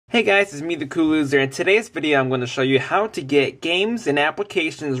Hey guys, it's me, the Cool Loser. In today's video, I'm going to show you how to get games and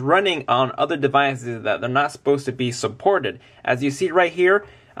applications running on other devices that they're not supposed to be supported. As you see right here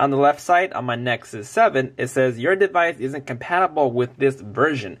on the left side on my Nexus 7, it says your device isn't compatible with this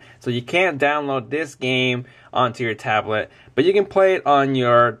version. So you can't download this game onto your tablet, but you can play it on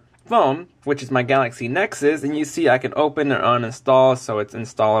your phone, which is my Galaxy Nexus, and you see I can open or uninstall, so it's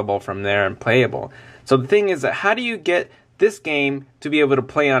installable from there and playable. So the thing is that how do you get this game to be able to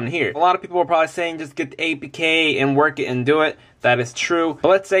play on here? A lot of people are probably saying just get the APK and work it and do it. That is true. But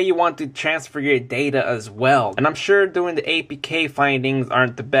let's say you want to transfer your data as well. And I'm sure doing the APK findings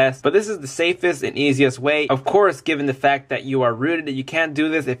aren't the best, but this is the safest and easiest way. Of course, given the fact that you are rooted, you can't do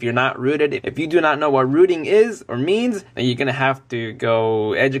this if you're not rooted. If you do not know what rooting is or means, then you're gonna have to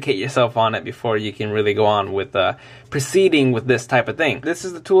go educate yourself on it before you can really go on with proceeding with this type of thing. This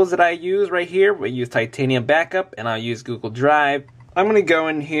is the tools that I use right here. We use Titanium Backup and I'll use Google Drive. I'm gonna go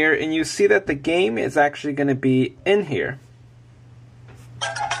in here and you see that the game is actually gonna be in here.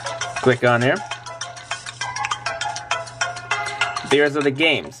 Click on here. There's the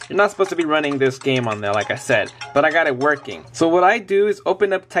games. You're not supposed to be running this game on there, like I said, but I got it working. So what I do is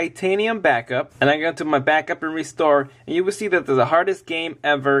open up Titanium Backup, and I go to my backup and restore, and you will see that there's the hardest game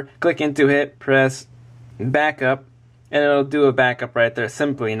ever. Click into it, press backup, and it'll do a backup right there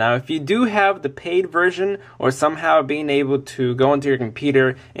simply. Now, if you do have the paid version or somehow being able to go into your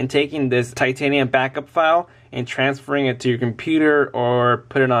computer and taking this Titanium Backup file and transferring it to your computer or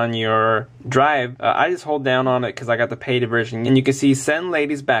put it on your drive, I just hold down on it because I got the paid version. And you can see send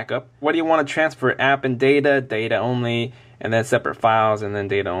ladies backup. What do you want to transfer? App and data, data only, and then separate files and then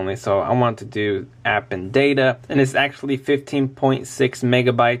data only. So I want to do app and data, and it's actually 15.6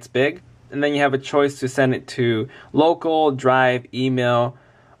 megabytes big. And then you have a choice to send it to local, drive, email,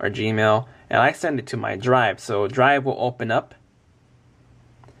 or Gmail. And I send it to my drive. So drive will open up.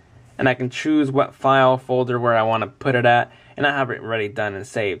 And I can choose what file folder where I want to put it at. And I have it already done and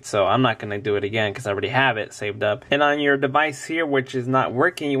saved. So I'm not going to do it again because I already have it saved up. And on your device here, which is not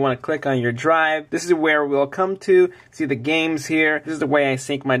working, you want to click on your drive. This is where we'll come to. See the games here. This is the way I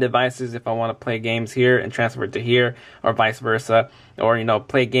sync my devices if I want to play games here and transfer it to here, or vice versa. Or, you know,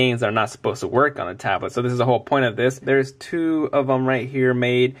 play games that are not supposed to work on a tablet. So this is the whole point of this. There's two of them right here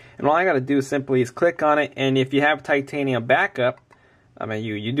made. And all I got to do simply is click on it. And if you have Titanium Backup, I mean,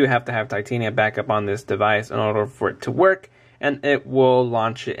 you do have to have Titanium Backup on this device in order for it to work. And it will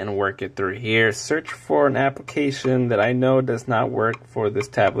launch it and work it through here. Search for an application that I know does not work for this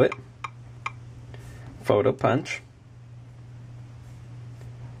tablet. Photo Punch.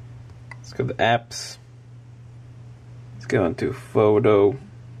 Let's go to apps. Let's go into Photo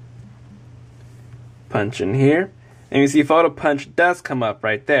Punch in here. And you see Photo Punch does come up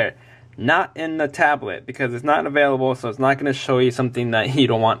right there. Not in the tablet because it's not available, so it's not going to show you something that you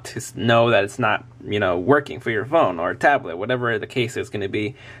don't want to know that it's not, you know, working for your phone or tablet, whatever the case is going to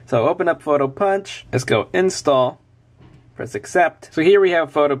be. So open up Photo Punch. Let's go install. Press accept. So here we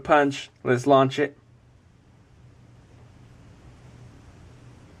have Photo Punch. Let's launch it.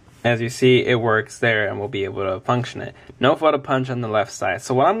 As you see, it works there and we'll be able to function it. No Photo Punch on the left side.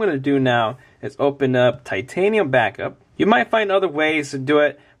 So what I'm going to do now is open up Titanium Backup. You might find other ways to do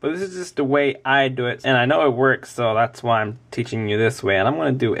it, but this is just the way I do it. And I know it works, so that's why I'm teaching you this way. And I'm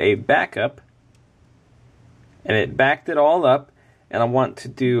going to do a backup. And it backed it all up. And I want to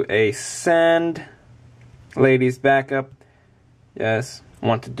do a send ladies backup. Yes. I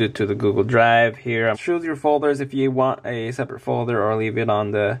want to do it to the Google Drive here. Choose your folders if you want a separate folder or leave it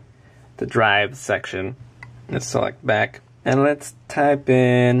on the drive section. Let's select back. And let's type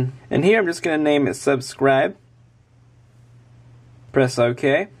in, and here I'm just going to name it subscribe. Press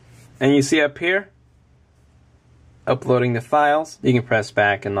OK. And you see up here, uploading the files. You can press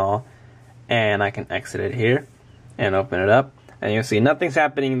back and all. And I can exit it here and open it up. And you'll see nothing's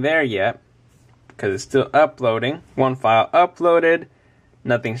happening there yet because it's still uploading. One file uploaded.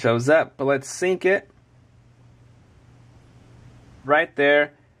 Nothing shows up, but let's sync it. Right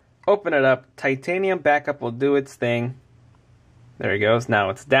there. Open it up. Titanium Backup will do its thing. There it goes. Now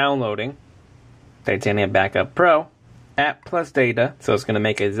it's downloading. Titanium Backup Pro. App plus data. So it's going to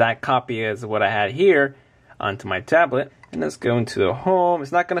make an exact copy as what I had here onto my tablet. And let's go into the home.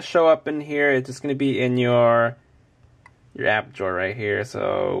 It's not going to show up in here. It's just going to be in your app drawer right here.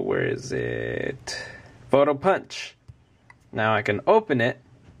 So where is it? Photo Punch. Now I can open it.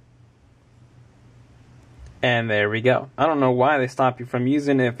 And there we go. I don't know why they stop you from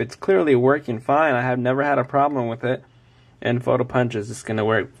using it if it's clearly working fine. I have never had a problem with it. and Photo Punch is just gonna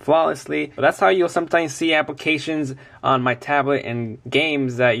work flawlessly. But that's how you'll sometimes see applications on my tablet and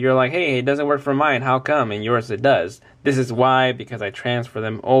games that you're like, hey, it doesn't work for mine, how come? And yours it does. This is why, because I transfer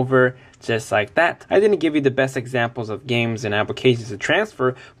them over just like that. I didn't give you the best examples of games and applications to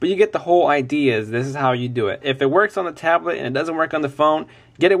transfer, but you get the whole idea. This is how you do it. If it works on the tablet and it doesn't work on the phone,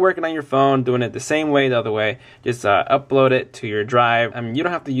 get it working on your phone, doing it the same way the other way. Just upload it to your drive. I mean, you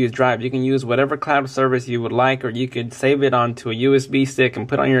don't have to use Drive. You can use whatever cloud service you would like, or you could save it onto a USB stick and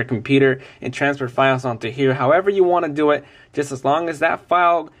put it on your computer and transfer files onto here. However you want to do it, just as long as that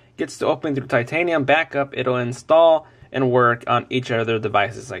file gets to open through Titanium Backup, it'll install and work on each other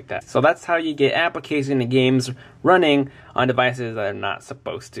devices like that. So that's how you get application and games running on devices that are not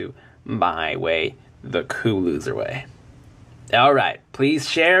supposed to, my way, the cool loser way. Alright, please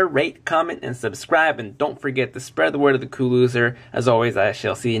share, rate, comment, and subscribe, and don't forget to spread the word of the cool loser. As always, I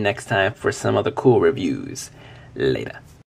shall see you next time for some other cool reviews. Later.